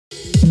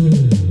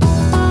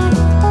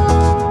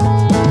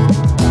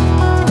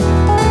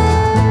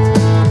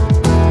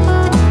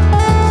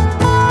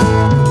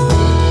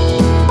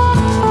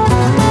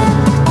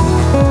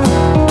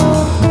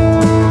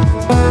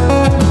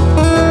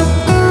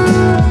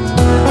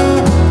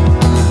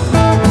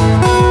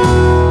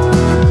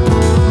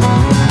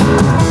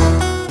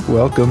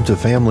welcome to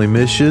Family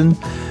Mission.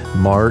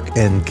 Mark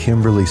and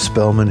Kimberly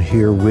Spellman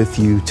here with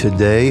you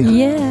today.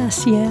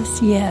 Yes.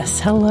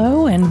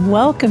 Hello and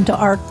welcome to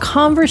our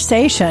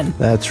conversation.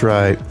 That's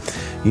right.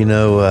 You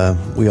know,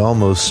 we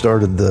almost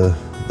started the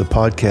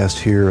podcast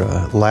here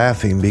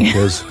laughing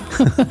because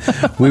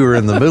we were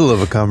in the middle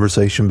of a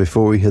conversation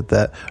before we hit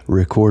that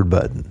record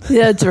button.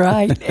 That's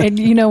right. And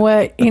you know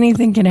what?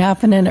 Anything can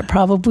happen, and it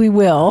probably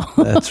will.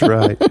 That's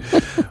right.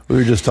 We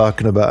were just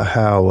talking about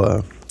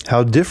how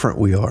different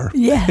we are.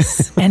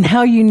 Yes, and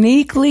how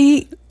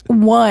uniquely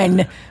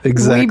one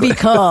Exactly. we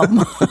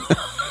become.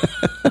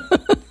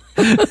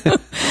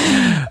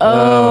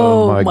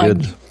 Oh my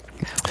goodness.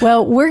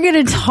 Well, we're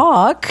going to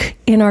talk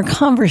in our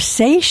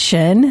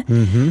conversation.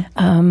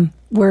 Mm-hmm.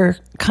 We're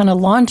kind of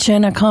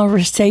launching a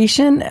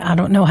conversation. I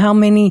don't know how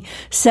many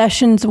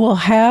sessions we'll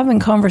have and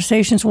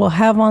conversations we'll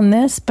have on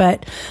this,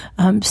 but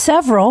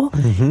several.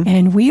 Mm-hmm.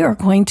 And we are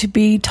going to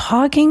be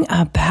talking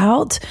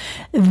about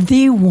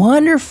the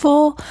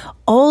wonderful,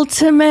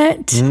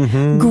 ultimate,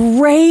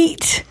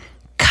 great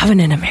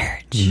covenant of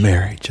marriage.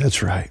 Marriage,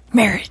 that's right.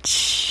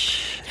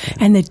 Marriage.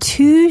 And the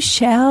two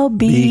shall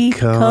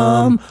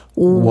become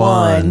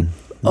one.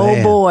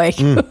 Oh boy.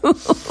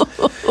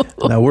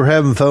 Now we're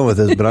having fun with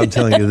this, but I'm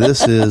telling you,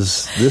 this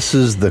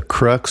is the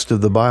crux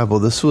of the Bible.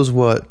 This was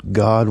what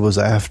God was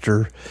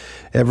after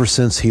ever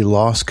since he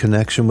lost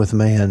connection with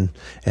man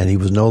and he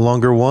was no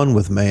longer one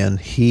with man.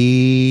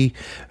 He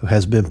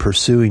has been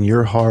pursuing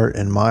your heart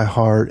and my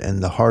heart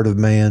and the heart of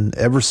man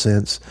ever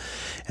since.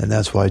 And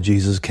that's why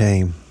Jesus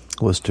came,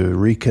 was to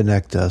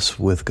reconnect us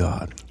with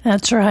God.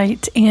 That's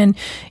right. And,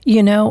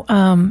 you know,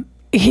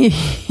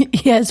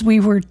 as we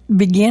were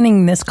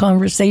beginning this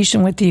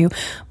conversation with you,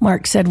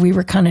 Mark said we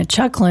were kind of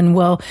chuckling.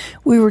 Well,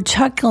 we were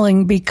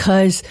chuckling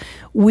because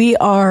we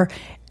are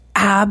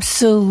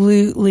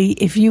absolutely,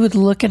 if you would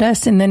look at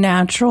us in the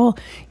natural,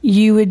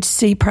 you would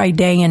see probably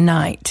day and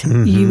night.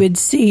 Mm-hmm. You would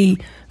see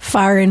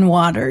fire and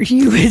water.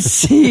 You would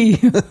see,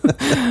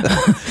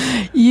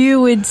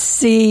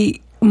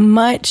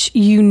 much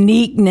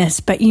uniqueness.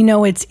 But, you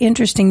know, it's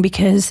interesting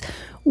because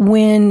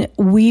when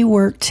we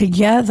work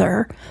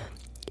together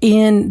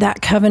in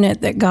that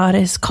covenant that God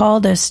has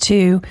called us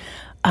to,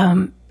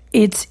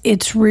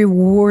 it's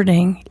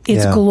rewarding,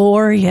 it's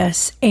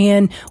glorious,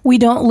 and we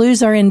don't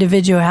lose our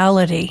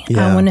individuality.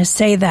 Yeah. I want to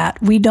say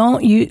that. We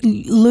don't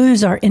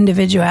lose our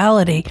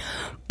individuality,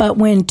 but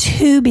when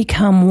two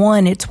become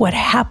one, it's what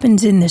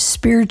happens in the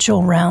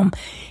spiritual realm.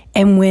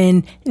 And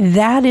when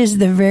that is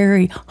the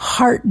very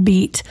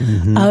heartbeat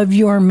of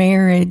your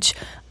marriage,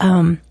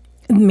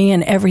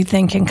 man,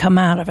 everything can come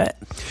out of it.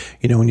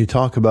 You know, when you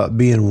talk about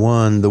being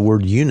one, the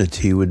word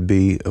unity would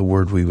be a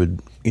word we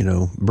would,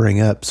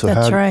 bring up. So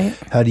that's right.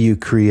 How do you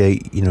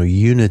create,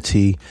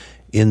 unity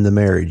in the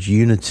marriage?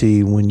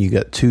 Unity when you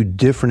got two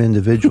different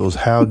individuals.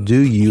 How do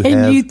you have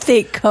and you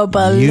think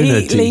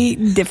completely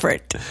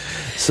different.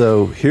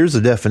 So here's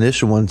a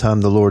definition one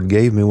time the Lord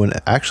gave me when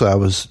actually I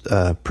was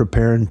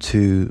preparing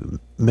to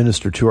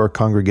minister to our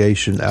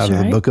congregation out of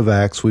the book of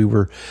Acts. We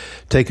were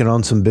taking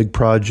on some big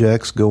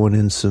projects, going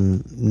in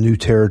some new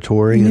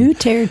territory.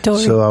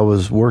 So I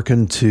was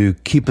working to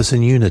keep us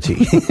in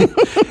unity.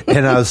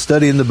 And I was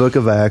studying the book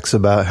of Acts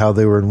about how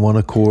they were in one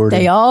accord.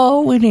 They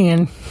all went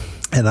in.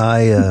 And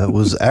I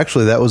was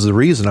actually, that was the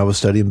reason I was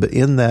studying. But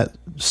in that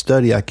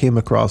study, I came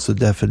across a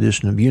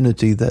definition of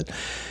unity that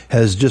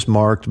has just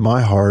marked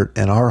my heart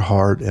and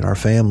our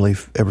family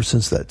ever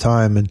since that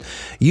time. And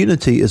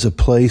unity is a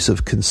place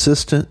of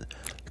consistent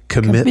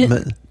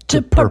commitment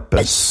to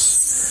purpose.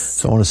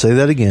 So I want to say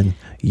that again.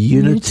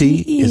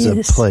 Unity is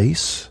a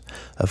place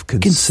of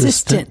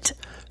consistent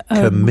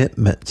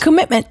commitment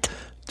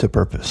to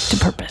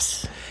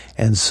purpose.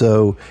 And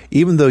so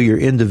even though you're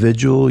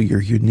individual,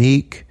 you're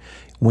unique,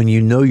 when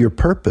you know your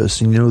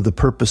purpose and you know the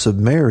purpose of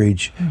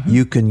marriage,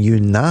 you can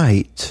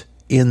unite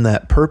in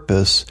that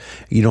purpose.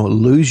 You don't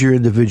lose your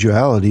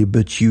individuality,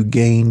 but you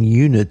gain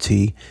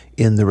unity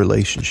in the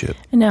relationship.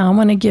 Now, I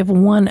want to give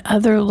one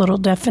other little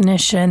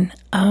definition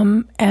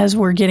as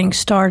we're getting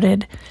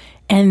started,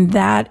 and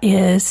that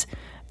is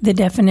the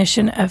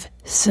definition of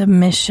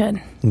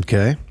submission.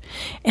 Okay.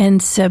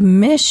 And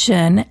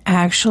submission,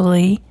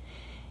 actually,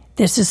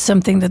 this is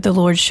something that the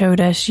Lord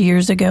showed us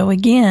years ago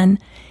again,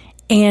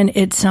 and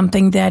it's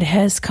something that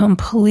has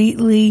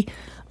completely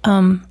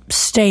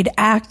stayed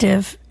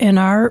active in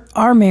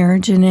our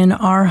marriage and in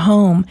our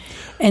home.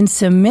 And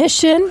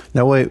submission.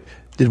 Now, wait,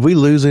 did we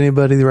lose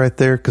anybody right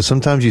there? Because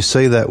sometimes you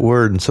say that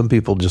word and some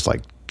people just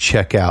like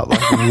check out. Like,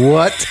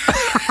 what?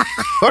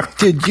 Or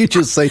did you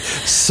just say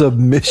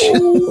submission?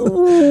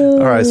 All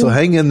right, so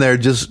hang in there.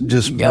 Just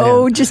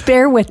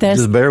bear with us.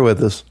 Just bear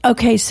with us.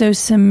 Okay, so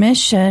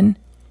submission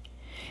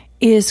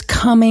is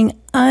coming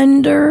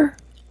under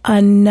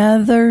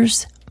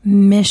another's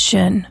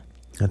mission.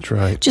 That's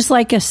right. Just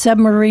like a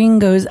submarine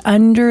goes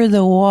under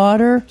the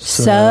water,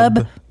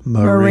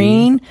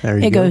 submarine,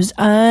 it goes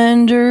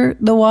under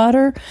the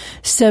water.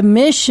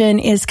 Submission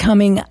is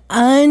coming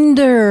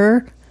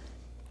under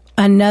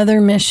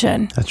another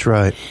mission. That's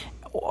right.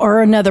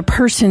 or another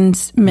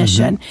person's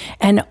mission.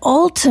 And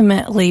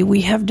ultimately,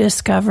 we have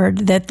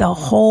discovered that the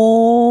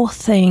whole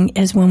thing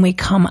is when we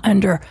come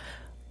under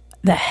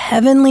the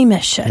heavenly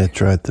mission.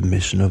 That's right, the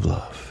mission of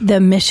love. The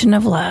mission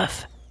of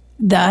love.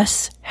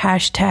 Thus,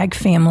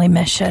 #family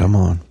mission. Come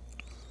on.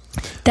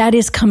 That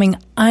is coming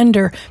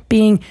under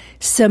being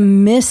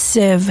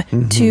submissive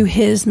to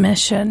his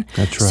mission.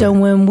 That's right. So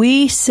when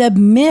we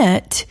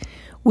submit,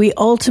 we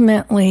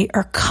ultimately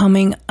are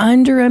coming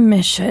under a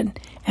mission.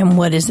 And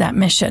what is that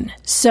mission?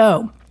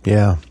 So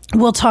Yeah.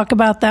 we'll talk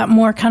about that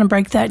more, kind of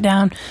break that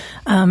down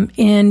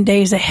in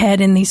days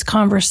ahead in these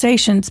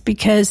conversations,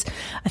 because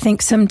I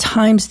think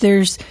sometimes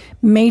there's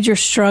major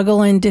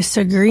struggle and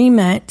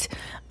disagreement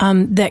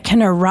that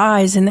can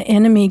arise, and the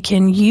enemy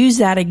can use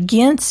that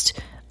against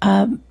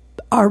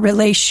our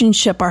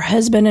relationship, our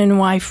husband and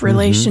wife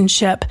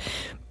relationship,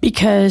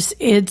 because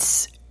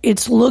it's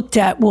looked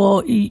at,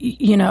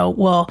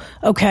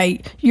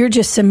 okay, you're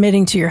just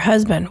submitting to your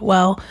husband.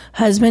 Well,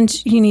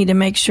 husbands, you need to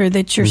make sure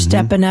that you're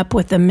stepping up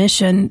with a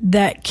mission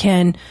that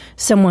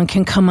someone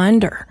can come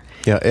under.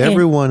 Yeah,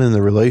 everyone in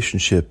the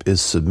relationship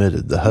is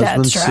submitted. The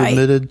husband's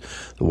submitted,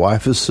 the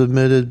wife is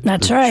submitted, the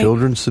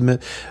children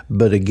submit.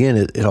 But again,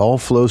 it all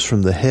flows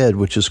from the head,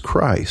 which is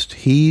Christ.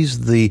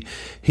 He's the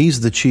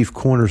chief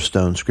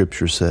cornerstone,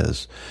 Scripture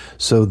says.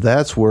 So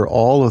that's where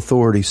all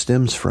authority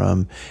stems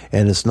from,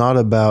 and it's not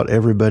about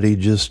everybody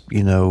just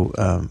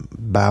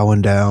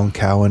bowing down,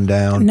 cowing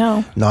down,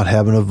 not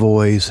having a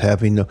voice,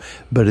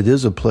 but it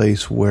is a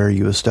place where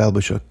you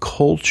establish a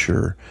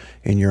culture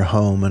in your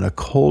home and a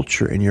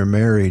culture in your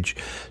marriage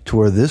to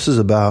where this is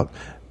about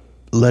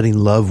letting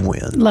love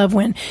win. Love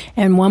win.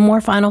 And one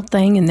more final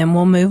thing, and then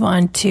we'll move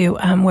on to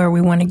where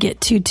we want to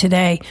get to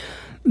today.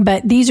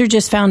 But these are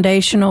just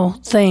foundational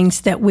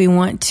things that we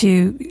want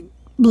to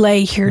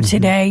lay here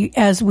today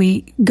as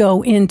we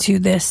go into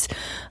this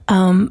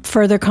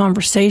further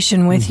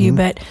conversation with you.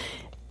 But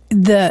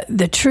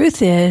the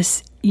truth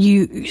is,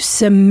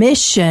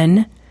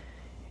 submission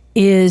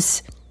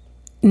is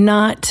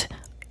not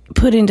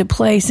put into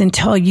place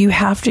until you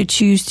have to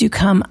choose to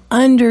come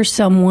under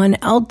someone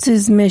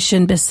else's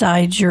mission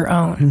besides your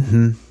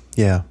own.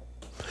 Yeah.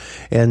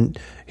 And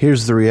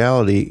here's the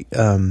reality,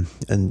 and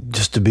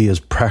just to be as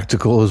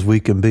practical as we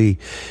can be,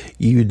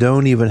 you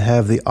don't even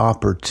have the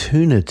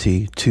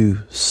opportunity to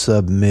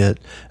submit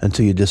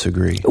until you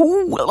disagree.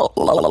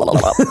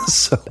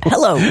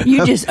 Hello,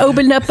 you just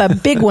opened up a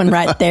big one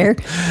right there.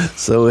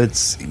 So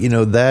it's,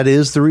 that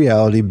is the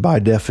reality by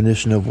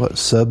definition of what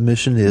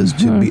submission is,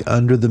 to be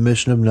under the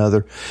mission of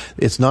another.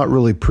 It's not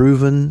really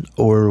proven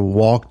or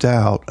walked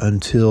out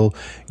until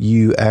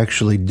you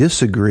actually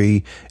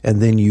disagree,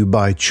 and then you,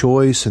 by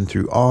choice and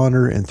through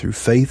honor and through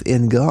faith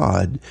in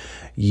God,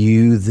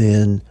 you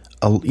then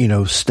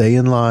stay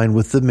in line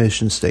with the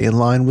mission, stay in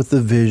line with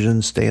the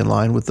vision, stay in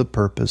line with the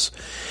purpose.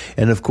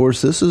 And of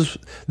course, this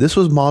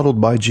was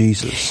modeled by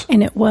Jesus.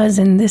 And it was,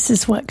 and this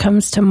is what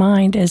comes to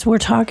mind as we're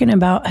talking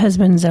about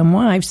husbands and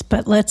wives,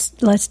 but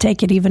let's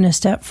take it even a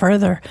step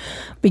further,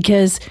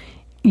 because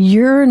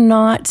you're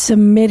not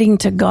submitting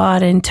to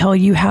God until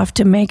you have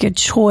to make a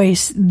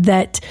choice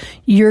that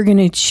you're going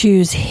to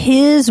choose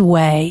His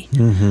way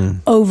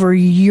over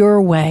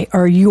your way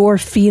or your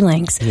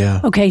feelings. Yeah.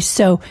 Okay,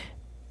 so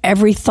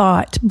every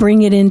thought,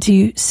 bring it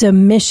into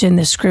submission,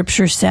 the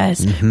Scripture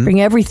says.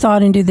 Bring every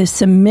thought into the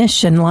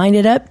submission. Line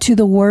it up to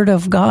the Word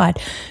of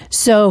God.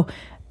 So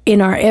in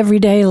our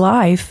everyday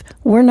life,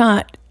 we're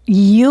not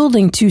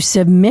yielding to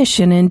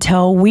submission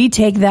until we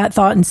take that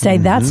thought and say,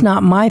 that's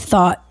not my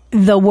thought.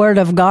 The Word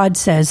of God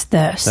says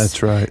this.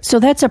 That's right. So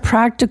that's a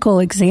practical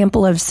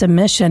example of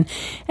submission.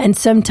 And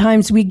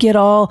sometimes we get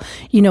all,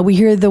 we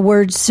hear the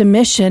word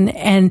submission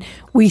and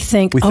we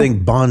think... We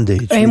think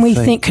bondage. And we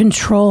think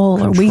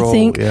control, or we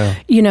think,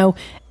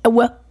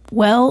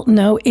 well,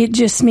 no, it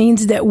just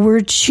means that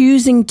we're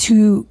choosing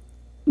to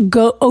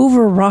go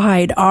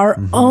override our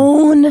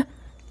own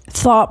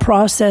thought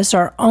process,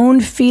 our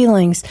own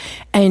feelings,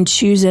 and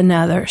choose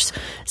another's.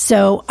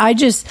 So I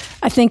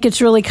think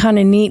it's really kind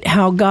of neat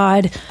how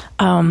God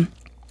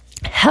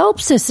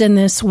helps us in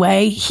this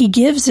way. He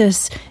gives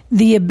us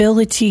the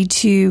ability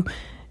to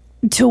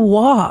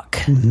walk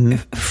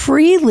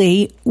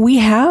freely. We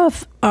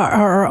have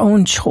our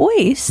own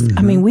choice.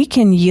 I mean, we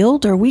can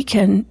yield or we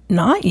can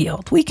not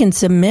yield. We can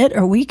submit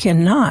or we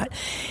cannot.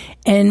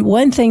 And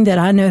one thing that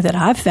I know that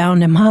I've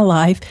found in my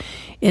life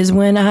is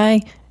when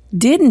I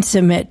didn't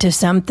submit to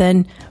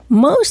something,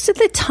 most of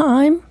the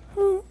time,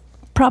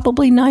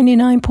 probably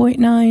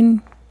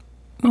 99.9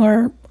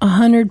 or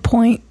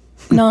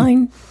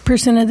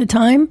 100.9% of the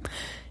time,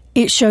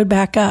 it showed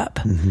back up.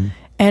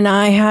 And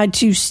I had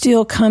to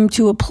still come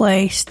to a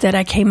place that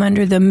I came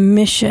under the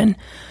mission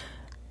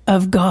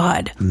of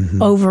God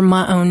over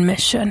my own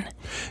mission.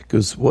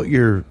 Because what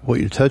you're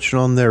touching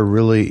on there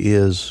really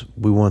is,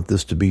 we want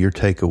this to be your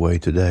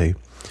takeaway today.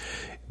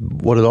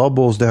 What it all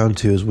boils down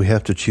to is we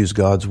have to choose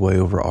God's way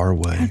over our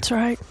way. That's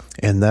right.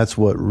 And that's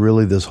what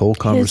really this whole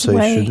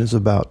conversation is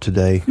about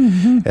today.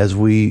 As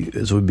we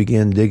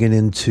begin digging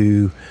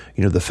into,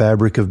 the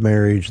fabric of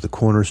marriage, the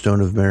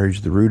cornerstone of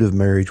marriage, the root of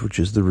marriage, which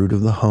is the root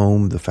of the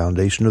home, the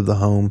foundation of the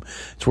home.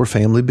 It's where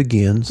family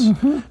begins.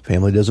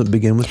 Family doesn't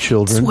begin with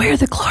children. It's where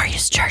the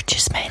glorious church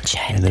is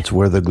mentioned. And it's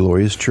where the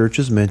glorious church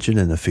is mentioned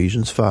in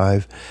Ephesians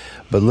 5.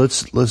 But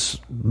let's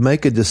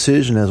make a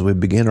decision as we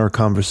begin our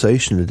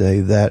conversation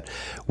today that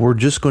we're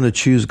just going to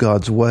choose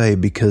God's way,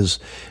 because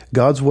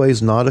God's way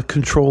is not a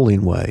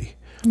controlling way.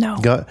 No.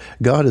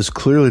 God is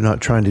clearly not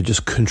trying to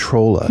just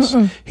control us.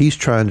 He's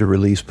trying to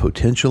release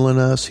potential in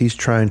us. He's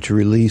trying to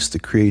release the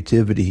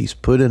creativity He's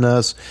put in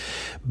us.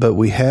 But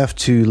we have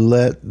to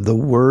let the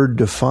Word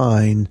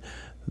define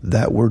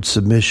that word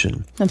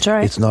submission. That's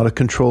right. It's not a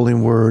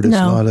controlling word.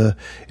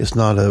 It's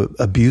not a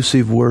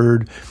abusive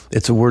word.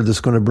 It's a word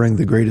that's going to bring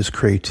the greatest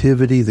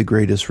creativity, the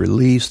greatest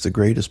release, the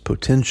greatest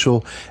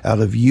potential out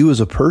of you as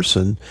a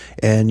person,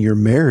 and your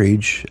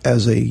marriage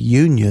as a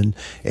union,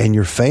 and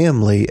your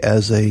family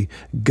as a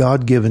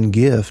God-given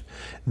gift.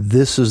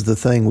 This is the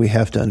thing we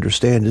have to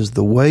understand, is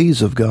the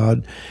ways of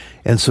God.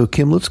 And so,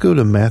 Kim, let's go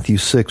to Matthew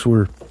 6,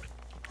 where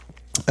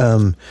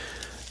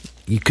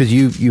because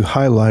you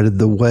highlighted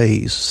the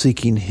ways,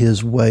 seeking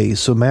His ways.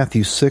 So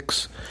Matthew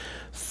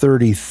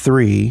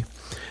 6:33,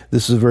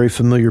 this is a very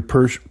familiar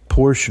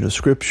portion of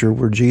Scripture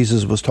where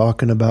Jesus was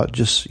talking about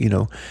just,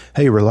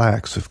 hey,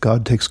 relax. If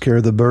God takes care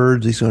of the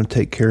birds, He's going to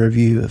take care of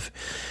you.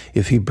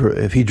 If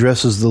He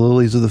dresses the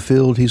lilies of the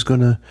field, He's going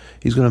to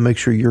make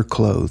sure you're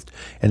clothed.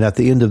 And at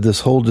the end of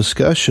this whole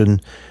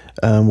discussion,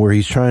 where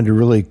He's trying to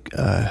really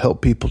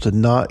help people to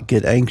not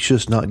get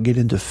anxious, not get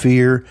into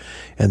fear.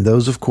 And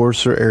those, of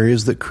course, are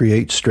areas that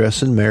create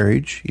stress in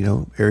marriage,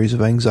 areas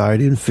of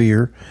anxiety and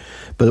fear.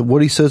 But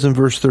what He says in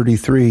verse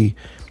 33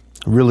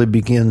 really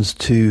begins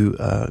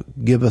to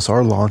give us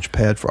our launch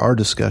pad for our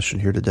discussion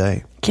here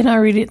today. Can I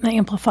read it in the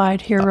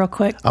Amplified here real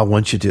quick? I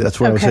want you to. That's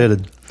where I was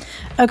headed.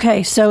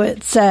 Okay, so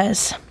it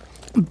says,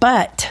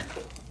 but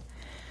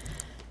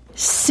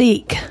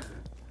seek,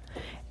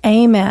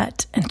 aim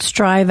at, and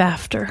strive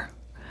after,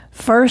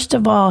 first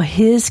of all,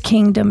 His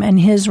kingdom and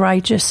His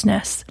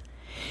righteousness,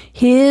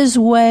 His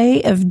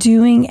way of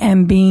doing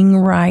and being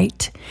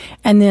right.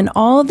 And then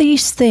all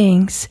these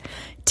things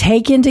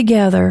taken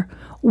together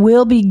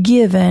will be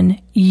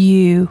given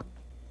you.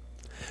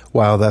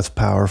 Wow, that's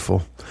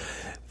powerful.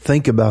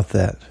 Think about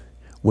that.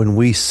 When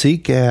we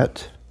seek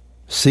after,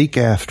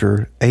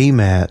 aim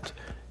at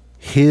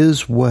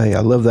His way,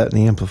 I love that in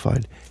the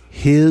Amplified,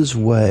 His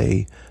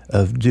way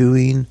of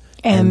doing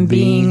and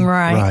being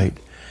right,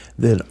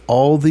 then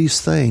all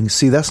these things,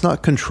 see, that's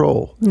not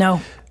control. No.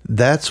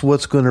 That's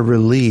what's going to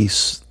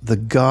release the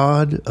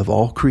God of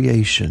all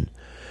creation,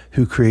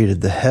 who created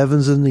the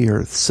heavens and the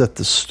earth, set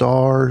the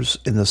stars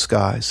in the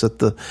sky, set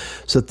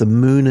the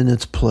moon in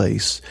its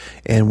place.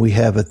 And we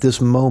have at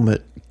this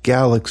moment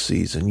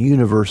galaxies and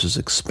universes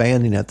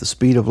expanding at the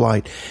speed of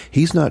light.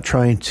 He's not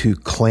trying to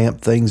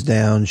clamp things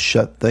down,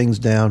 shut things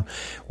down.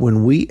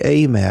 When we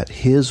aim at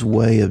His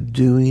way of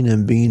doing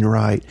and being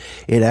right,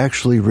 it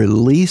actually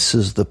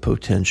releases the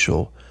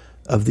potential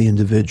of the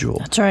individual.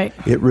 That's right.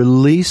 It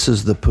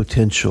releases the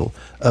potential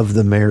of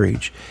the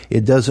marriage.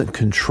 It doesn't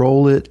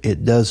control it.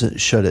 It doesn't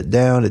shut it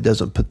down. It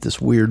doesn't put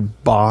this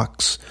weird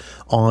box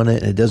on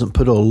it. It doesn't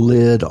put a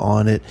lid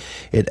on it.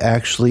 It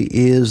actually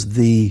is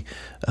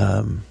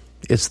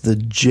it's the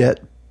jet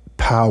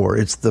power.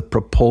 It's the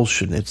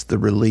propulsion. It's the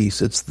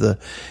release. It's the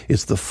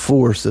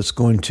force that's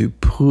going to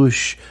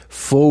push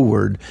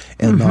forward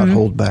and not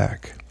hold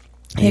back.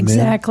 Amen.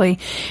 Exactly.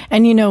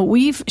 And,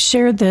 we've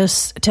shared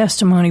this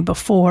testimony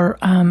before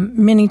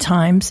many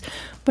times,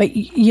 but,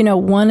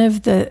 one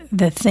of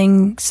the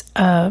things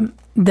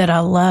that I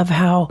love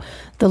how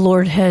the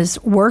Lord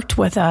has worked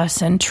with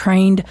us and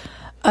trained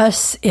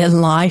us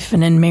in life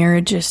and in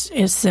marriage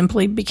is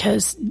simply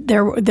because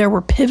there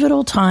were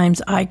pivotal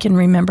times I can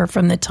remember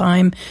from the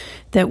time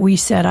that we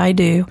said I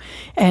do.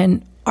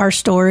 And our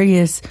story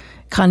is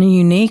kind of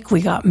unique.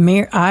 We got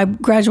married. I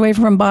graduated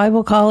from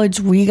Bible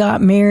college. We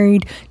got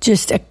married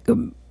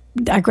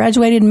I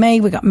graduated in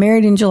May. We got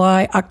married in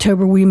July.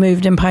 October, we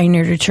moved and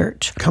pioneered a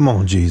church. Come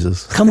on,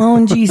 Jesus. Come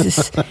on,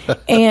 Jesus.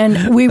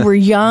 And we were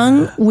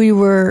young. We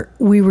were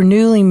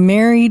newly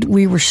married.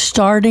 We were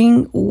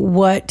starting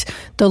what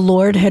the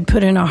Lord had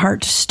put in our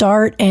heart to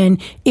start.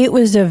 And it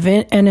was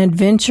an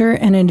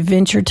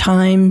adventure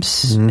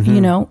times,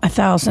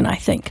 1,000, I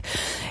think.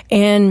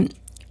 And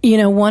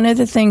one of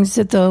the things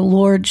that the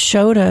Lord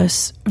showed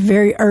us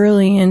very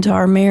early into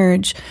our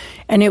marriage,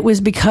 and it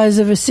was because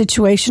of a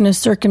situation, a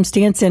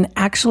circumstance, and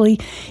actually,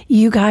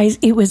 you guys,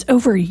 it was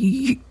over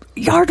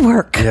yard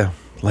work. Yeah,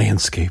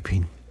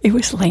 landscaping. It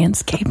was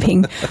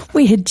landscaping.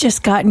 We had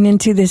just gotten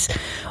into this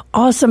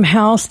awesome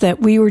house that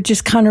we were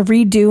just kind of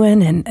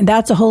redoing, and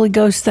that's a Holy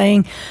Ghost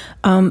thing,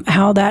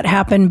 how that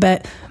happened.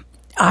 But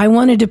I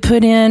wanted to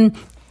put in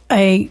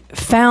a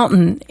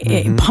fountain,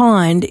 a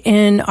pond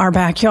in our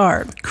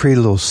backyard. Create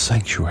a little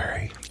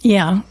sanctuary.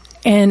 Yeah.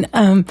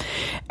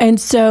 And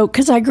so,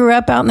 because I grew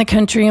up out in the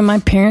country, and my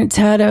parents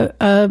had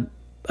a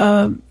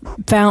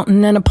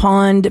fountain and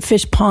a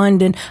fish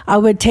pond, and I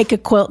would take a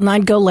quilt and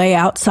I'd go lay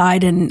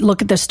outside and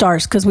look at the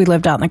stars, because we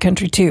lived out in the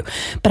country too.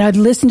 But I'd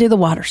listen to the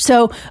water.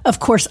 So, of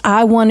course,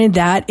 I wanted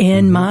that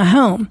in my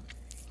home,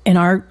 in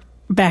our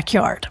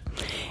backyard.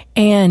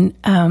 And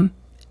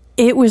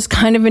it was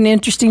kind of an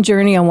interesting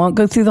journey. I won't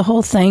go through the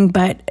whole thing,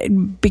 but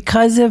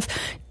because of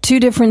two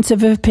differences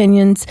of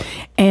opinions,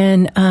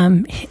 and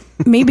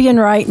me being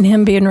right and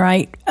him being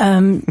right,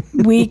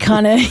 we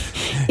kind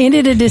of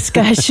ended a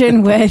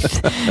discussion with,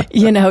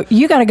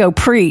 you got to go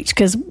preach,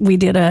 because we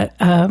did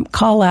a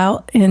call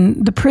out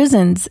in the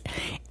prisons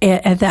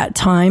at that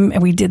time,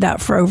 and we did that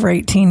for over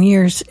 18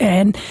 years.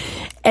 And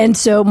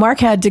so Mark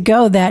had to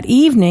go that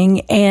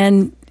evening,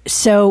 and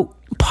so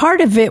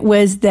part of it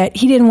was that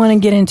he didn't want to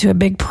get into a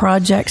big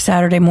project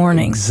Saturday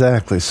morning.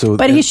 Exactly.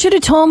 But he should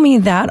have told me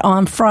that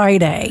on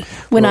Friday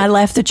when I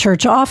left the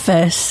church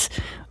office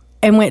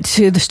and went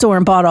to the store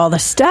and bought all the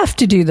stuff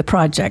to do the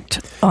project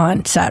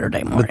on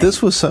Saturday morning. But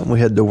this was something we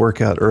had to work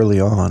out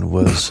early on,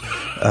 was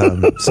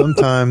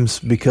sometimes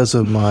because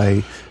of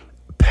my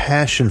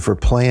passion for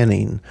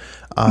planning,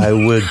 I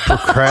would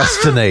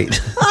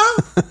procrastinate.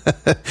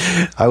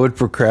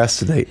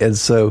 And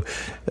so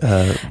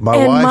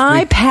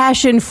my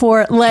passion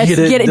for let's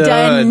get it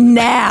done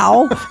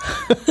now.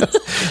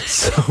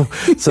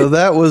 so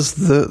that was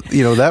that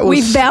was,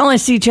 we've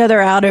balanced each other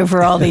out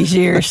over all these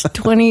years,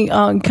 20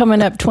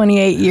 coming up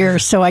 28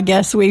 years. So I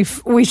guess we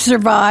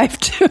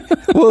survived.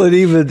 Well,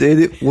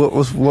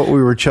 what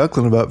we were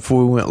chuckling about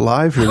before we went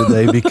live here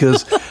today,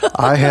 because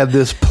I had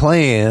this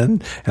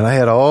plan and I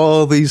had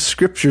all these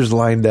scriptures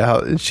lined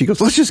out, and she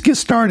goes, "Let's just get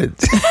started."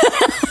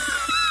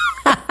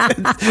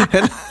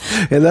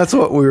 and that's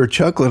what we were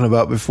chuckling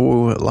about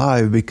before we went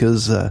live,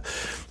 because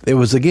it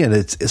was, again,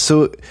 it's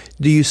so,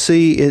 do you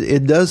see,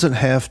 it doesn't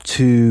have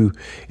to,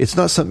 it's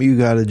not something you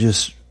got to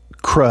just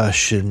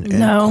crush and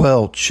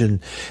quelch,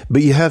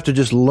 but you have to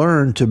just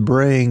learn to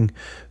bring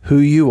who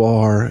you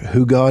are,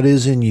 who God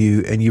is in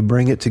you, and you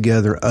bring it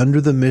together under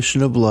the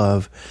mission of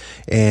love.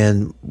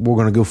 And we're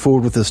going to go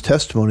forward with this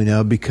testimony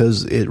now,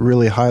 because it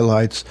really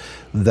highlights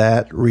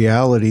that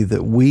reality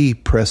that we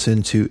press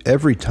into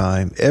every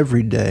time,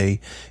 every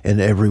day,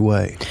 in every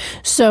way.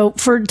 So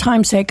for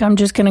time's sake, I'm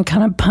just going to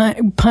kind of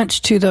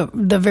punch to the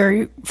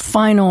very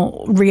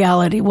final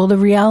reality. Well, the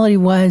reality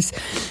was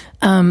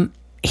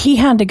he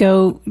had to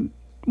go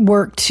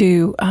work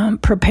to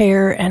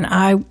prepare, and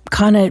I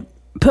kind of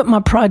put my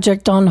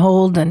project on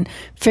hold and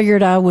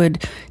figured I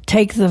would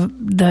take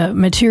the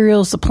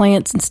materials, the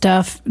plants and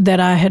stuff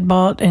that I had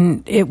bought,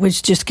 and it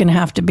was just going to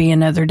have to be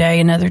another day,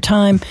 another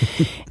time.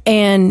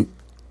 and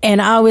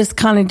I was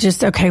kind of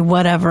just, okay,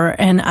 whatever.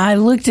 And I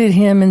looked at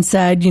him and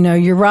said,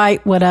 you're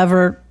right,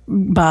 whatever,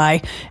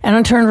 bye. And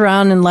I turned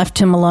around and left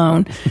him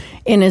alone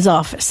in his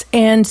office.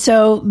 And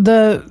so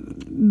the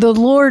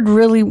Lord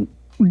really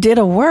did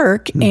a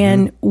work,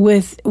 and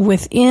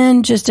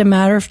within just a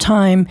matter of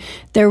time,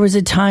 there was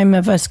a time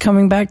of us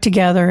coming back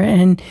together,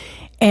 and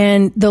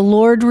the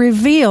Lord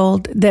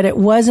revealed that it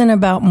wasn't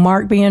about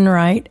Mark being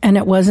right, and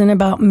it wasn't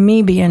about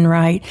me being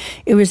right.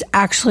 It was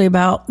actually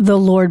about the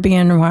Lord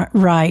being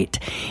right,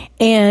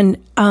 and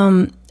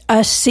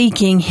us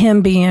seeking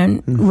Him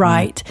being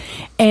right.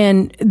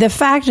 And the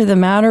fact of the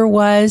matter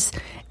was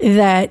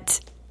that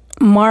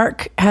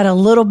Mark had a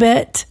little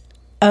bit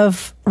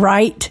of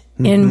right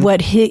in what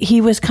he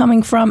was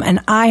coming from, and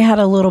I had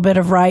a little bit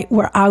of right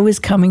where I was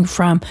coming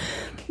from.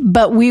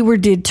 But we were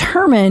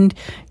determined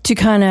to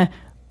kind of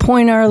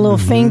point our little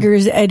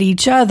fingers at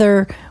each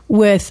other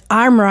with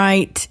I'm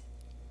right,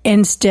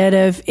 instead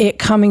of it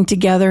coming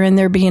together and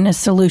there being a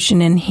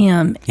solution in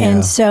Him. Yeah.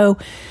 And so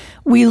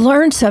we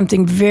learned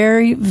something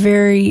very,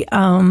 very,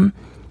 I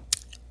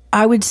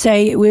would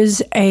say it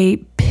was a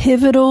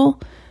pivotal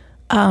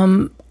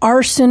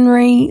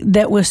arsenry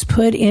that was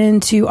put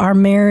into our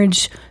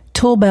marriage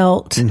tool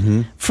belt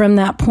from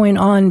that point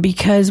on,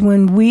 because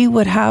when we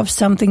would have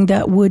something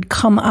that would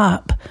come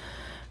up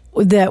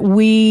that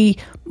we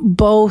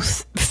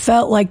both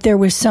felt like there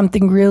was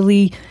something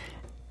really,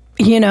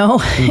 even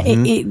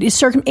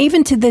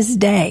to this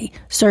day,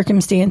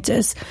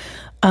 circumstances,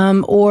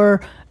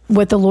 or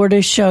what the Lord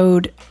has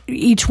showed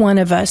each one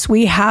of us,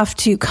 we have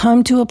to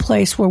come to a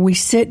place where we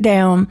sit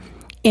down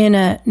in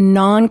a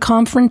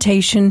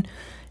non-confrontation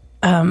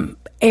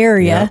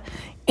area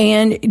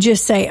and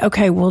just say,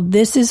 okay, well,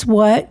 this is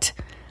what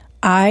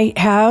I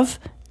have.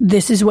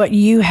 This is what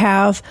you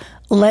have.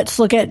 Let's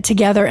look at it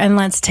together, and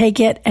let's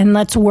take it and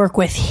let's work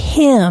with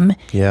Him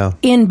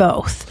in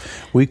both.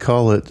 We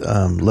call it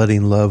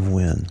letting love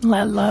win.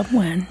 Let love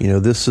win.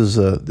 This is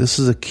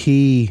a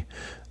key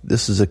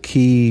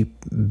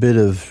bit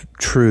of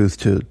truth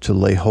to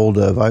lay hold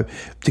of.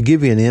 To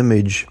give you an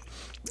image,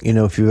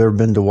 if you've ever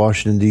been to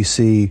Washington,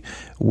 D.C.,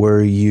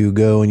 where you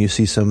go and you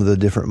see some of the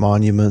different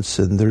monuments,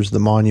 and there's the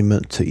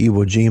monument to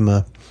Iwo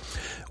Jima,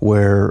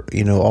 where,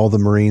 all the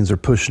Marines are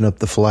pushing up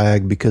the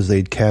flag because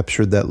they'd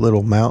captured that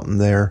little mountain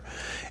there.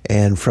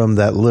 And from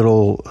that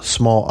little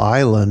small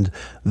island,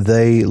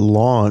 they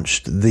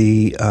launched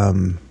the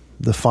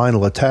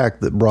final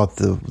attack that brought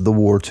the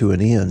war to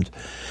an end.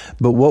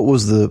 But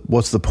what's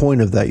the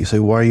point of that? You say,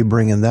 why are you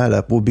bringing that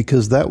up? Well,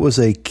 because that was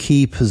a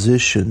key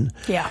position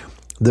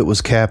that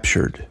was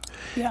captured.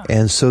 Yeah.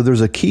 And so there's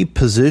a key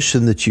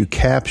position that you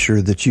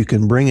capture that you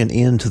can bring an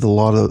end to a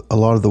lot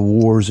of the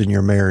wars in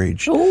your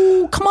marriage.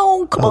 Oh, come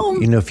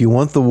on. You know, if you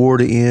want the war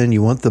to end,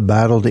 you want the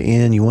battle to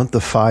end, you want the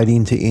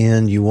fighting to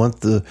end, you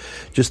want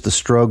just the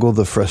struggle,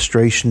 the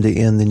frustration to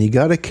end, then you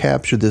got to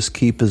capture this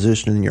key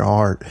position in your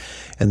heart.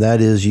 And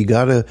that is, you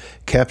got to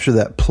capture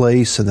that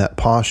place and that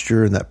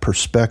posture and that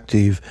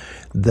perspective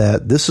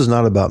that this is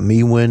not about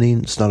me winning.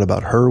 It's not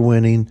about her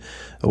winning,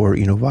 or,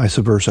 you know, vice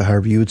versa,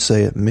 however you would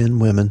say it, men,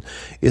 women.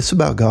 It's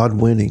about God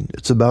winning.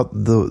 It's about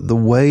the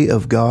way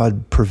of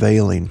God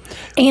prevailing.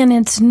 And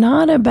it's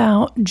not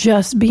about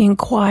just being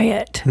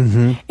quiet.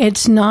 Mm-hmm.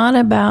 It's not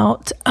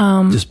about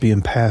just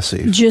being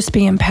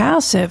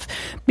passive.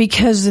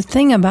 Because the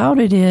thing about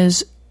it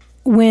is,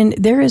 when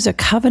there is a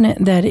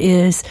covenant that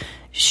is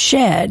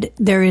shed,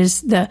 there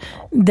is the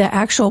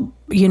actual,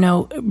 you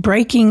know,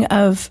 breaking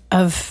of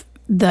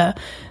the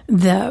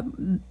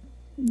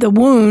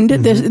wound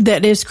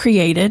that is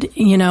created,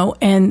 you know,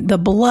 and the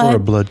blood for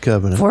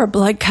a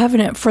blood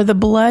covenant, for the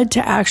blood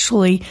to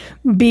actually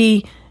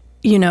be,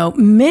 you know,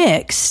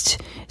 mixed.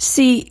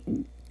 See,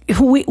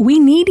 we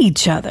need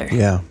each other.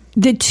 Yeah.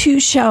 The two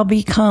shall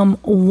become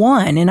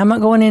one. And I'm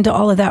not going into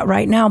all of that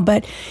right now,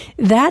 but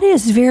that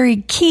is very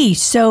key.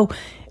 So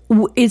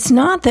it's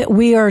not that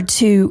we are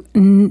to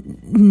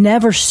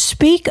never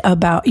speak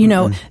about, you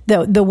know,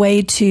 the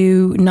way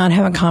to not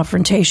have a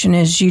confrontation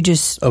is you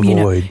just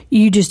avoid.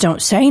 You just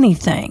don't say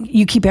anything.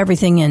 You keep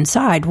everything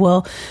inside.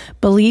 Well,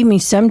 believe me,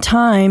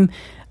 sometime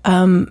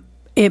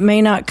it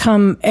may not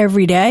come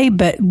every day,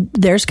 but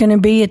there's going to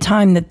be a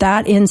time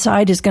that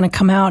inside is going to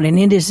come out, and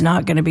it is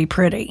not going to be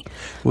pretty.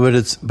 But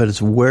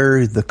it's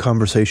where the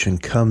conversation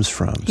comes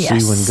from.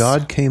 Yes. See, when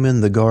God came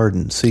in the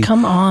garden,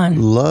 come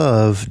on,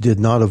 love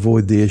did not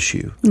avoid the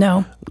issue.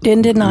 No,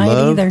 didn't deny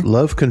it either.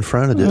 Love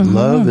confronted it.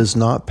 Love is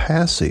not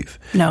passive.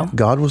 No,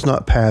 God was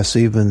not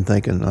passive and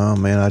thinking, "Oh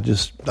man, I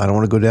don't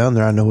want to go down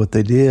there. I know what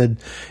they did,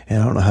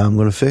 and I don't know how I'm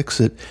going to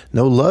fix it."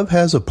 No, love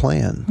has a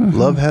plan.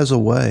 Love has a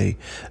way,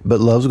 but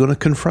love's going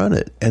to confront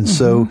it. And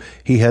so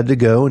he had to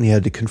go and he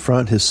had to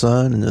confront his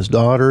son and his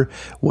daughter,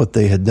 what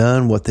they had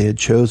done, what they had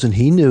chosen.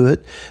 He knew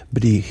it,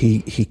 but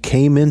he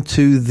came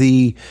into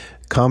the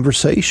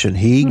conversation.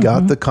 He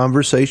got the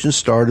conversation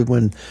started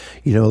when,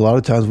 you know, a lot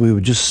of times we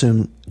would just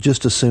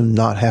assume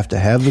not have to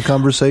have the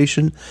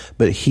conversation,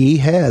 but he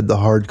had the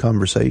hard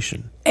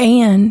conversation.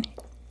 And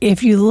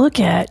if you look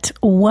at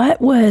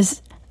what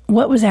was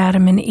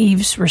Adam and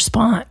Eve's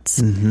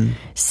response?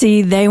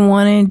 See, they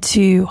wanted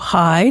to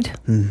hide.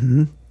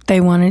 They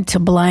wanted to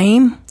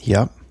blame.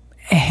 Yep.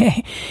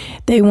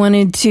 They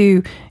wanted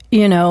to,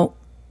 you know,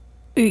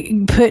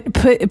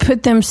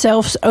 put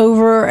themselves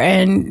over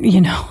and,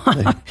 you know,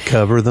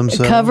 cover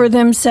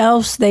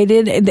themselves. They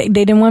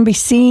didn't want to be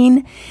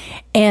seen.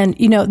 And,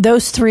 you know,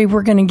 those three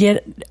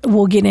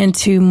we'll get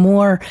into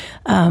more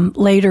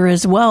later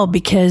as well,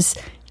 because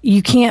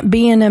you can't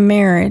be in a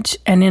marriage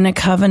and in a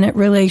covenant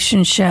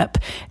relationship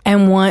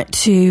and want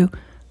to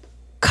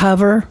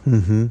cover,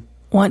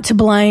 want to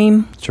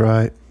blame. That's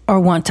right. Or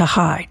want to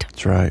hide.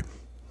 That's right.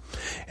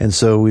 And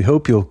so we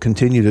hope you'll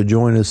continue to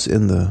join us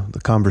in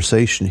the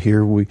conversation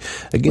here. We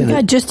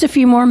got just a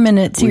few more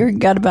minutes here.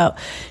 Got about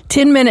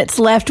 10 minutes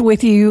left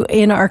with you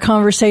in our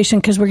conversation,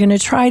 because we're going to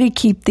try to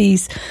keep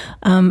these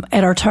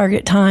at our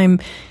target time.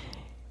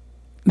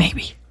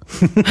 Maybe.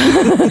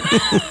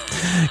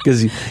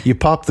 Because you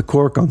pop the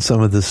cork on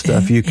some of this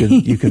stuff, you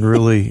can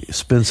really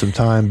spend some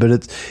time.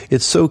 But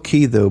it's so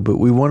key though. But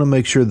we want to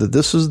make sure that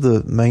this is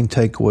the main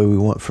takeaway we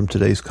want from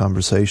today's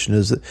conversation,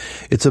 is that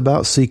it's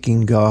about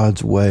seeking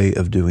God's way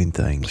of doing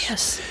things.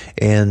 Yes.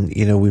 And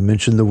you know, we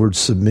mentioned the word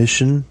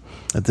submission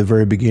at the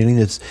very beginning.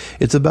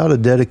 It's about a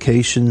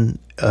dedication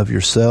of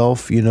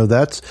yourself. You know,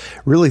 that's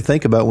really,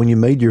 think about when you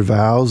made your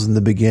vows in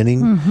the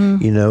beginning.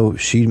 You know,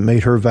 she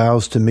made her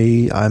vows to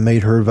me. I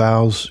made her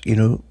vows. You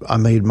know, I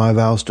made my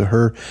vows to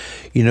her.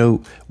 You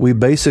know, we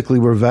basically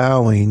were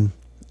vowing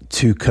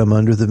to come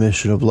under the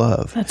mission of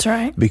love. That's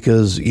right.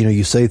 Because, you know,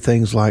 you say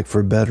things like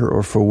for better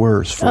or for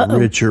worse, for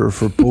richer or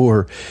for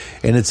poor.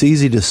 And it's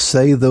easy to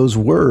say those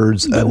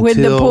words until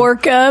when the poor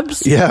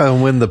comes. Yeah,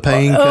 and when the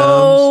pain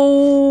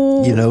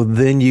comes, you know,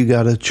 then you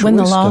got a choice. When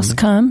the loss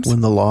comes.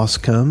 When the loss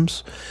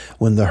comes,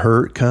 when the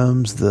hurt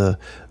comes, the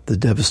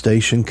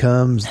devastation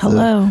comes,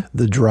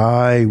 the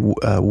dry,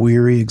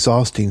 weary,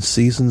 exhausting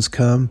seasons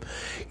come.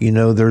 You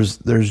know, there's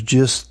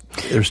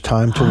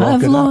time to walk it out.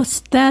 I've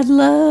lost that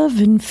love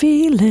and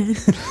feeling.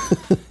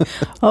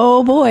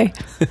 Oh boy.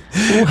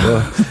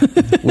 Well,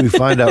 we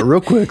find out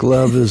real quick,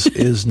 love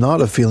is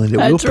not a feeling.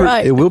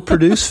 It will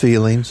produce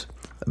feelings,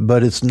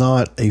 but it's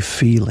not a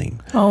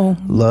feeling. Oh,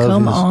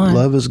 come on.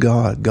 Love is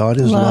God. God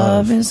is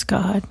love. Love is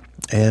God.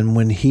 And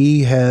when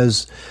he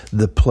has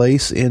the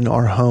place in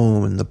our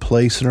home and the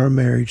place in our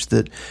marriage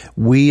that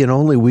we and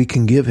only we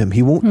can give him,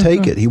 he won't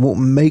take it. He won't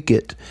make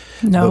it.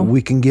 No. But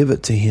we can give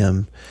it to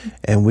him,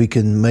 and we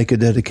can make a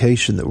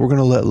dedication that we're going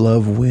to let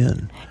love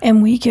win.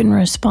 And we can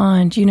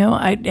respond.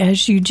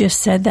 As you just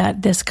said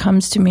that, this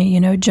comes to me.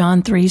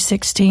 John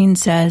 3:16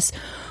 says,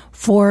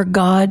 "For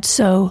God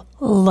so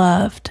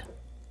loved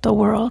the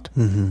world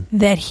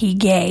that he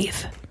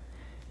gave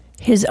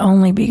his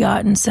only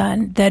begotten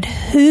Son, that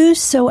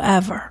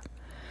whosoever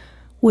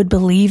would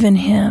believe in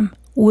him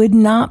would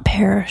not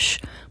perish,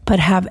 but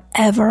have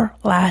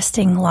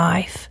everlasting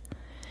life."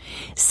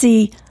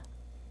 See,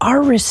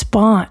 our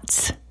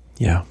response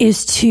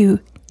is to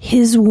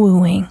his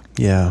wooing.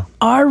 Yeah.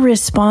 Our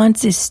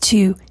response is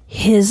to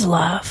his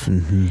love.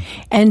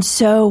 And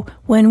so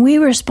when we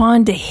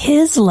respond to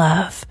his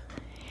love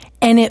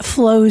and it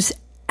flows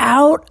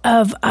out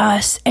of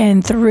us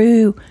and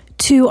through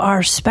to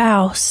our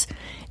spouse,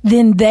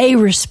 then they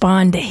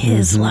respond to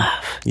his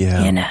love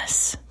in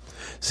us.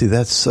 See,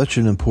 that's such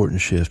an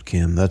important shift,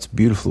 Kim. That's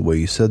beautiful the way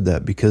you said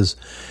that, because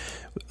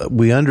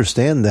we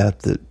understand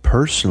that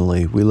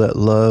personally we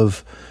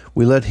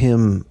let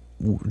him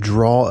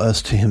draw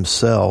us to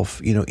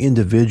himself,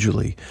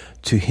 individually,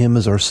 to him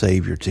as our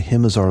Savior, to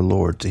him as our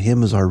Lord, to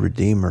him as our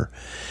Redeemer.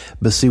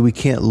 But see, we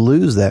can't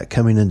lose that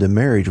coming into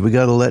marriage. We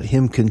got to let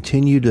him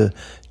continue to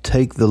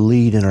take the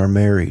lead in our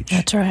marriage.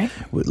 That's right.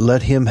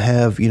 Let him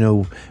have,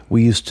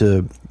 we used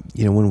to,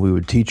 when we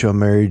would teach on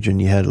marriage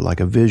and you had like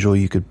a visual,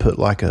 you could put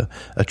like a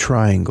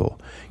triangle.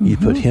 You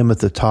put him at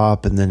the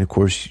top, and then of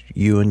course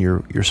you and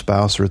your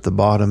spouse are at the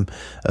bottom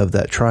of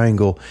that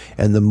triangle.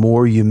 And the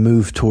more you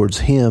move towards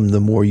him, the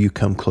more you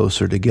come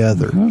closer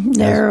together.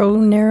 Narrow,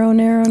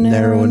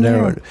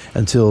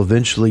 until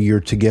eventually you're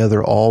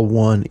together, all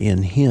one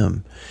in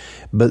him.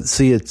 But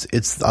see,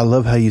 it's I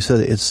love how you said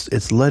it.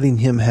 It's letting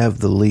him have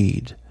the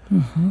lead.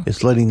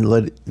 It's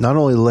not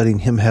only letting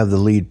him have the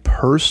lead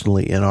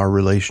personally in our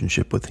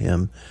relationship with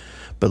him,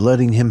 but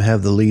letting him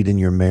have the lead in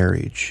your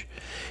marriage.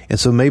 And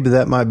so maybe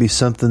that might be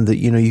something that,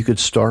 you could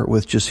start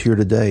with just here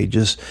today,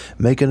 just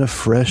making a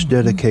fresh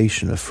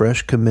dedication, a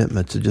fresh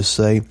commitment to just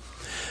say,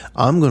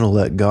 I'm going to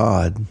let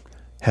God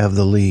have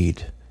the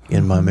lead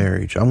in my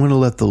marriage. I'm going to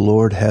let the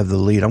Lord have the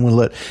lead. And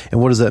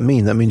what does that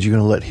mean? That means you're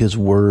going to let his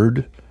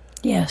word,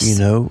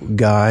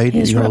 guide.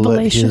 His you're going to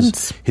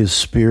revelations. let his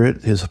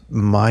Spirit, his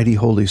mighty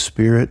Holy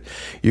Spirit.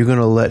 You're going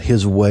to let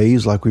his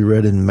ways, like we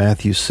read in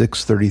Matthew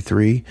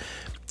 6:33,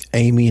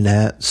 aiming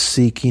at,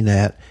 seeking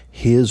at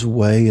his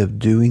way of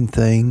doing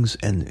things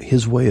and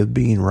his way of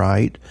being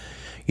right.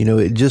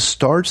 It just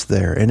starts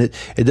there. And it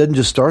doesn't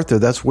just start there.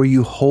 That's where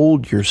you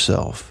hold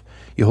yourself.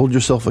 You hold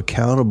yourself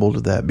accountable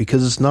to that,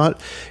 because it's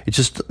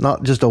just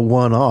not just a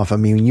one-off. I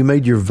mean, you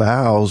made your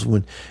vows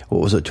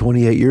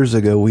 28 years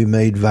ago, we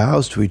made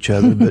vows to each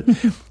other, but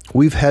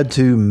we've had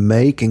to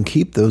make and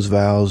keep those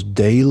vows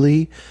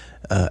daily,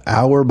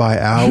 hour by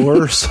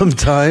hour,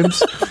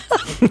 sometimes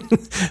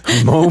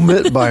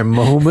moment by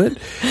moment.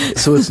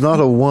 So it's not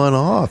a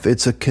one-off.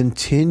 It's a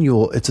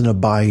continual, it's an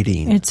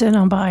abiding. It's an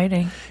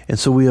abiding. And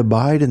so we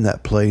abide in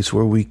that place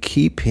where we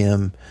keep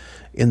him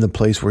in the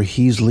place where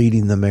he's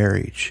leading the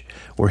marriage,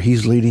 where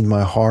he's leading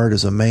my heart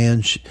as a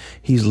man,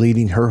 he's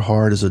leading her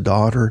heart as a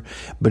daughter,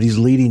 but he's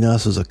leading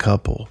us as a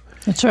couple.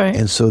 That's right.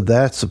 And so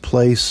that's a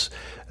place,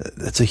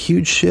 that's a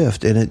huge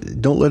shift,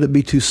 and don't let it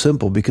be too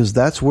simple, because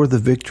that's where the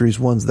victory's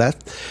won.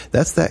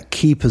 That's that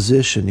key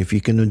position. If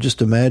you can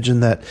just imagine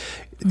that,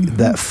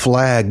 that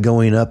flag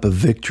going up of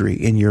victory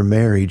in your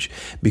marriage,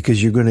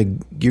 because you're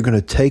going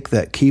to take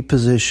that key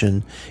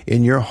position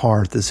in your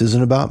heart. This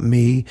isn't about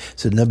me.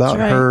 This isn't about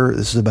her.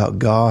 This is about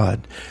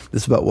God.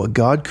 This is about what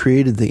God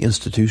created, the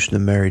institution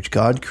of marriage.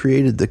 God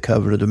created the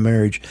covenant of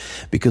marriage,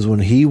 because when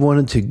he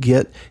wanted to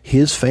get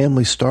his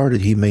family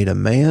started, he made a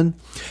man,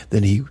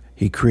 then he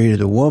created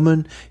a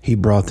woman, he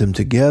brought them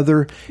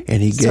together,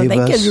 and he gave us,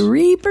 so they could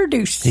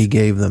reproduce. He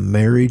gave the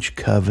marriage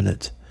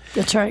covenant.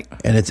 That's right.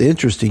 And it's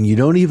interesting, you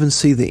don't even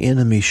see the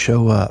enemy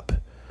show up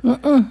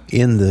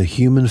in the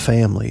human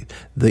family.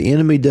 The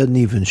enemy doesn't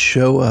even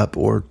show up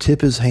or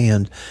tip his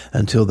hand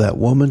until that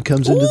woman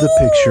comes into the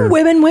picture.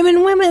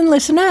 Women,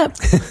 listen up.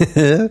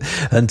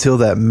 Until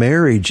that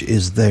marriage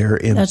is there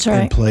in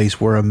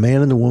place where a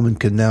man and a woman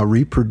can now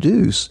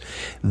reproduce.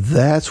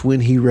 That's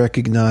when he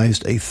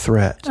recognized a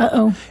threat.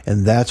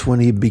 And that's when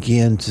he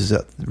began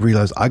to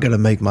realize, I got to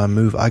make my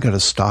move. I got to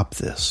stop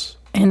this.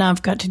 And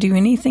I've got to do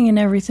anything and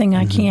everything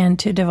I can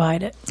to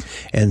divide it.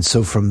 And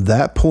so from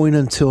that point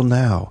until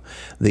now,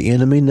 the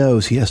enemy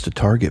knows he has to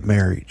target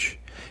marriage.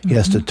 He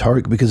has to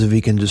target, because if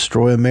he can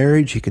destroy a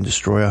marriage, he can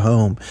destroy a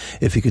home.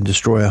 If he can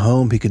destroy a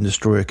home, he can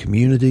destroy a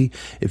community.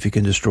 If he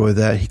can destroy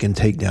that, he can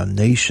take down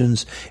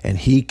nations.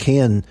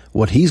 And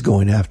what he's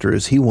going after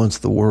is he wants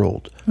the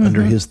world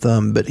under his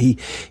thumb. But he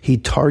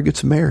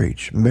targets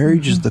marriage.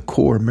 Marriage is the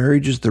core.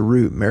 Marriage is the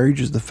root. Marriage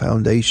is the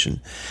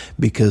foundation,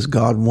 because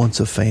God wants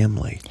a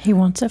family. He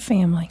wants a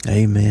family.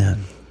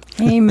 Amen.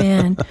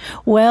 Amen.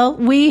 Well,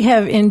 we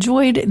have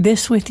enjoyed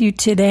this with you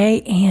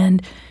today,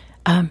 and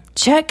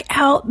check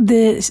out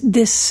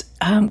this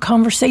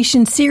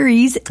conversation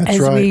series, That's as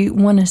right. we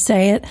want to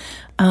say it.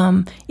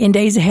 In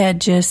days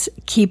ahead, just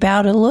keep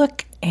out a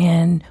look,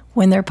 and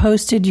when they're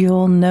posted,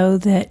 you'll know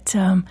that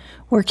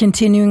we're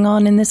continuing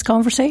on in this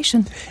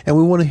conversation. And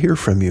we want to hear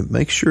from you.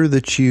 Make sure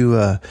that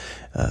you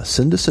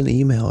send us an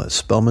email at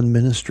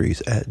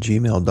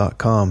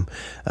spellmanministries@gmail.com.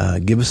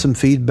 Give us some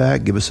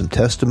feedback, give us some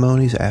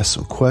testimonies, ask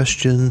some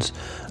questions.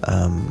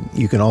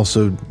 You can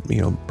also,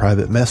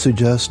 private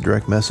message us,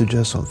 direct message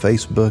us on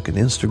Facebook and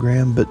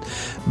Instagram. But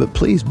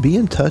please be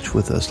in touch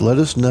with us. Let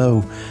us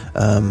know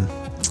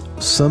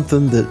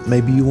something that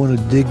maybe you want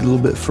to dig a little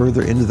bit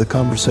further into the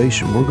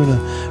conversation. We're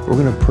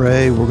gonna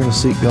pray. We're gonna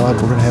seek God.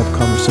 We're gonna have a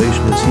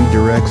conversation as He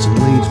directs and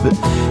leads. But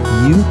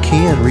you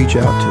can reach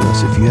out to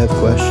us if you have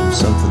questions,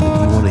 something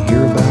that you want to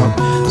hear about,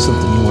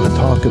 something you want to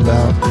talk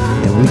about,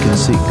 and we can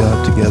seek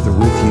God together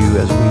with you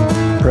as we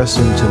press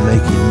into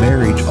making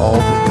marriage all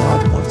that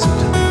God wants it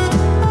to be.